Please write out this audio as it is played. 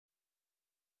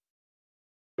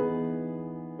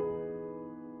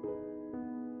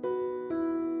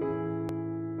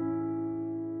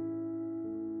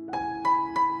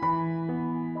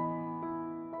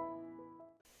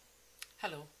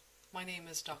My name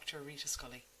is Dr. Rita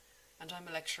Scully and I'm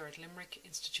a lecturer at Limerick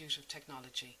Institute of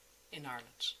Technology in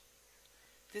Ireland.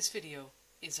 This video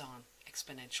is on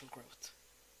exponential growth.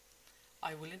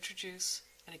 I will introduce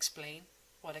and explain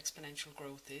what exponential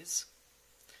growth is,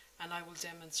 and I will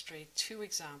demonstrate two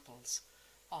examples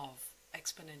of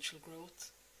exponential growth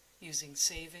using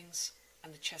savings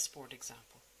and the chessboard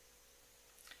example.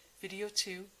 Video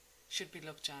 2 should be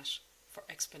looked at for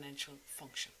exponential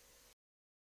function.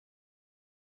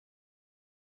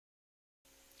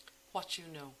 What you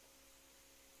know.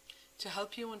 To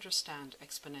help you understand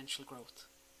exponential growth,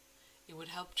 it would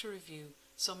help to review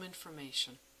some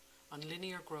information on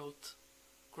linear growth,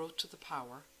 growth to the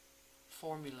power,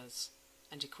 formulas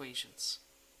and equations.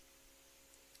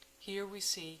 Here we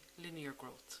see linear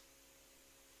growth,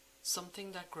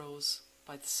 something that grows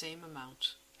by the same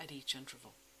amount at each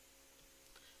interval.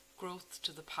 Growth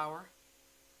to the power,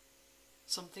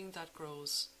 something that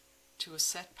grows to a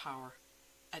set power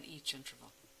at each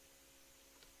interval.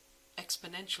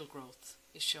 Exponential growth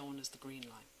is shown as the green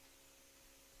line.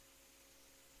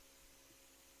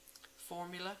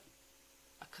 Formula,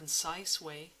 a concise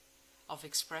way of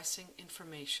expressing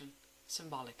information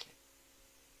symbolically.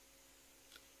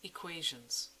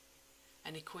 Equations.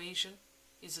 An equation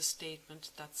is a statement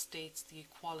that states the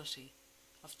equality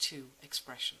of two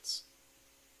expressions.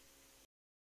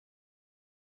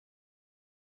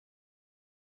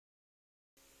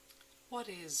 What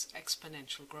is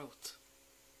exponential growth?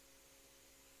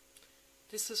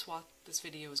 This is what this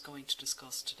video is going to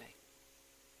discuss today,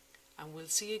 and we'll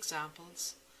see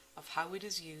examples of how it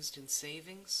is used in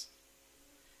savings,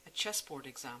 a chessboard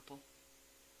example,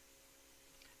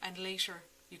 and later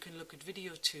you can look at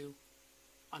video 2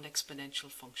 on exponential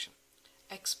function.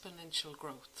 Exponential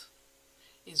growth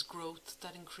is growth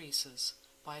that increases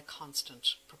by a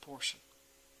constant proportion.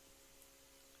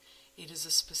 It is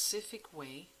a specific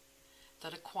way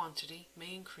that a quantity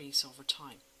may increase over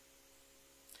time.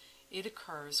 It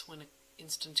occurs when an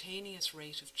instantaneous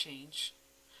rate of change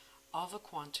of a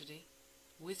quantity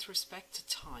with respect to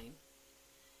time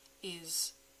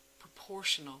is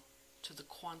proportional to the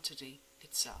quantity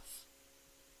itself.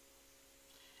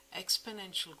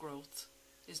 Exponential growth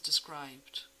is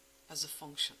described as a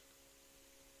function.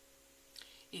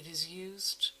 It is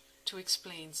used to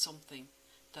explain something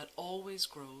that always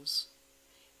grows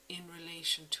in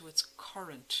relation to its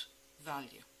current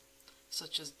value,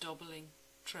 such as doubling,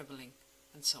 trebling,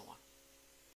 and so on.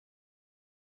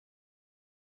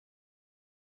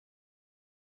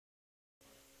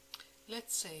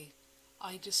 Let's say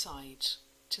I decide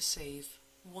to save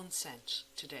 1 cent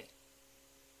today,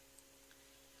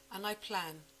 and I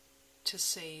plan to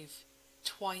save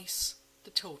twice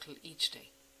the total each day,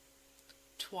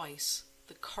 twice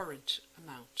the current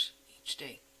amount each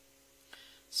day.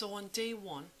 So on day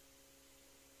 1,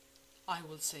 I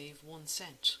will save 1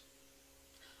 cent.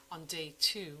 On day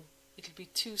 2, it'll be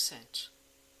 2 cents.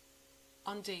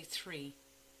 On day 3,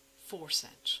 4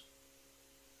 cents.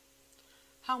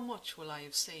 How much will I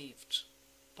have saved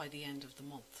by the end of the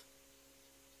month?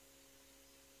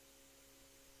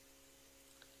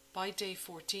 By day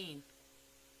 14,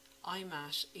 I'm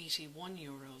at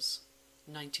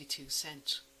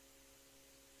 €81.92.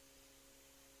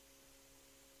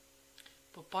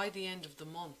 But by the end of the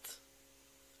month,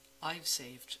 I've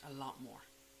saved a lot more.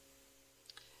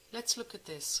 Let's look at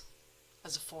this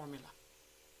as a formula.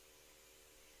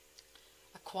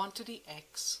 A quantity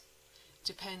x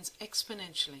depends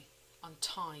exponentially on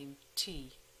time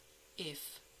t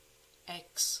if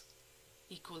x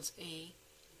equals a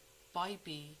by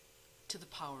b to the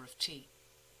power of t.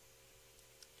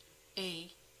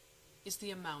 A is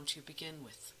the amount you begin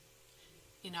with,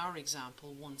 in our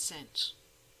example 1 cent.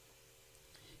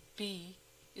 B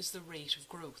is the rate of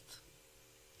growth,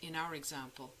 in our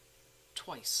example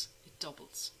twice, it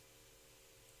doubles.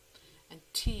 And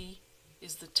t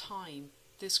is the time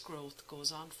this growth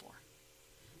goes on for.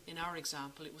 In our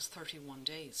example it was 31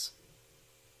 days.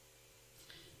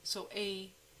 So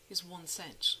A is 1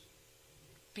 cent,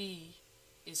 B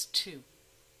is 2.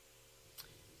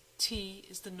 T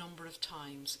is the number of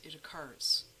times it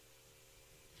occurs.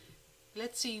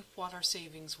 Let's see what our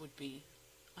savings would be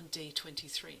on day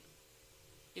 23.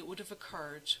 It would have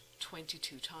occurred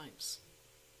 22 times.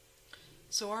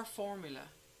 So our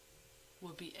formula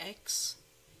will be x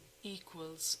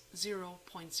equals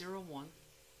 0.01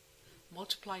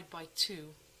 multiplied by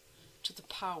 2 to the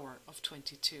power of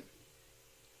 22.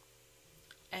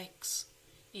 X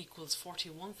equals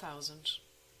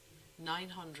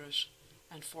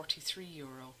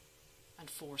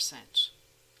 €41,943.04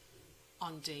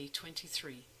 on day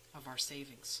 23 of our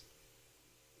savings.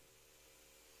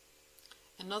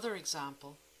 Another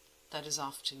example that is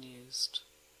often used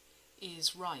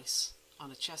is rice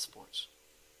on a chessboard.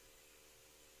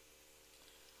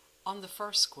 On the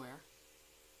first square,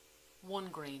 1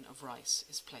 grain of rice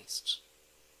is placed.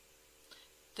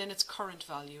 Then its current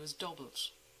value is doubled.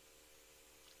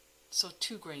 So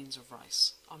 2 grains of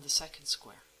rice on the second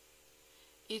square.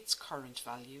 Its current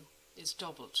value is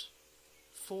doubled.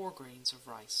 4 grains of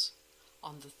rice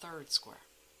on the third square.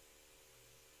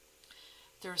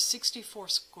 There are 64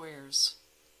 squares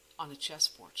on a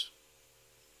chessboard.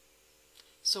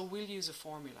 So we'll use a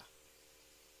formula.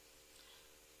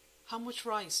 How much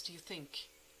rice do you think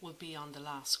will be on the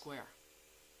last square?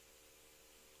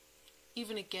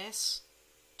 Even a guess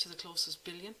to the closest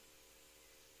billion?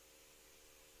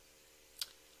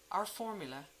 Our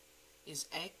formula is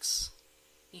x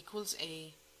equals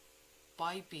a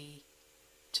by b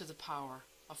to the power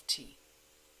of t.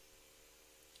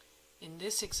 In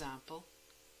this example,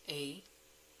 a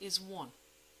is 1,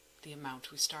 the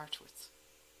amount we start with.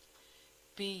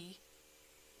 B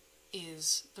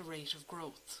is the rate of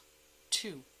growth,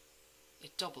 2,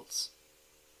 it doubles.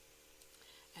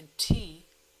 And t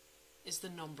is the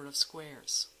number of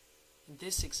squares, in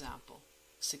this example,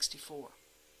 64.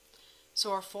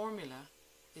 So our formula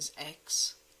is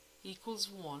x equals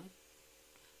 1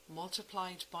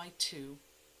 multiplied by 2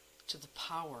 to the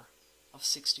power of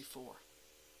 64.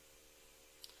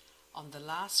 On the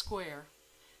last square,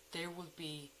 there will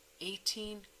be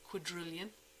 18 quadrillion,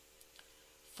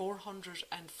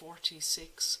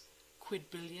 446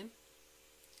 quadbillion,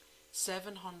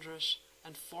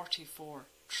 744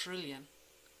 trillion,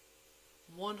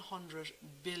 100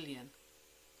 billion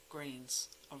grains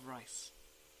of rice.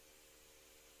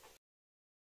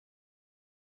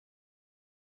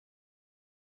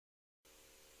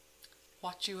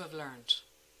 What you have learned.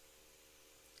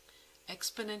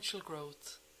 Exponential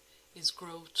growth is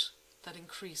growth that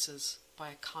increases by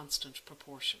a constant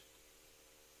proportion.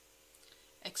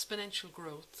 Exponential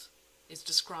growth is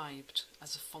described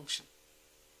as a function.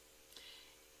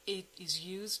 It is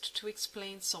used to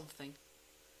explain something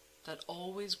that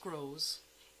always grows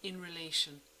in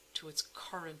relation to its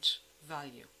current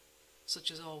value, such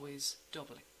as always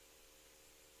doubling.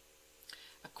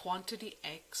 A quantity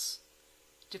x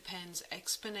depends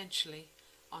exponentially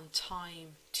on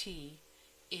time t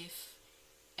if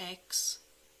x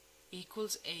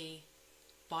equals a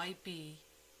by b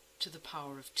to the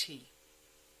power of t.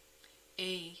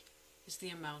 A is the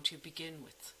amount you begin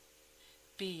with.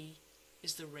 B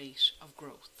is the rate of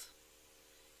growth.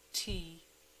 T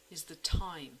is the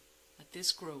time that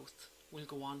this growth will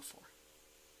go on for.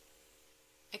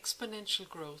 Exponential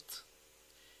growth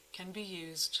can be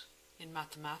used in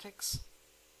mathematics,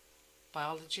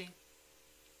 biology,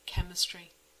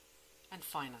 chemistry, and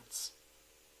finance.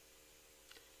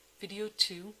 Video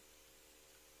 2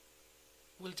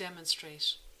 will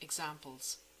demonstrate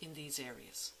examples in these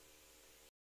areas.